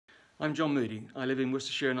I'm John Moody. I live in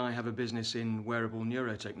Worcestershire and I have a business in wearable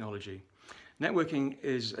neurotechnology. Networking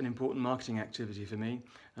is an important marketing activity for me,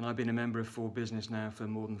 and I've been a member of FORE Business now for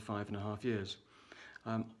more than 5.5 years.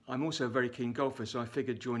 I'm also a very keen golfer, so I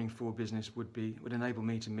figured joining FORE Business would enable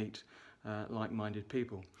me to meet like-minded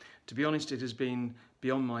people. To be honest, it has been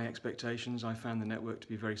beyond my expectations. I found the network to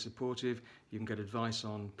be very supportive. You can get advice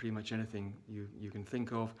on pretty much anything you can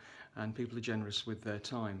think of, and people are generous with their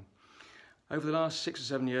time. Over the last 6 or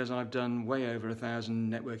 7 years, I've done way over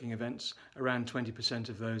 1,000 networking events. Around 20%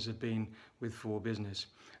 of those have been with FORE Business,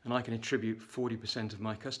 and I can attribute 40% of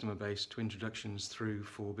my customer base to introductions through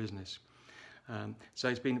FORE Business. So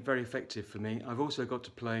it's been very effective for me. I've also got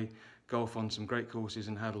to play golf on some great courses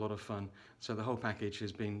and had a lot of fun. So the whole package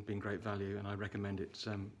has been great value, and I recommend it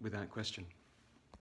without question.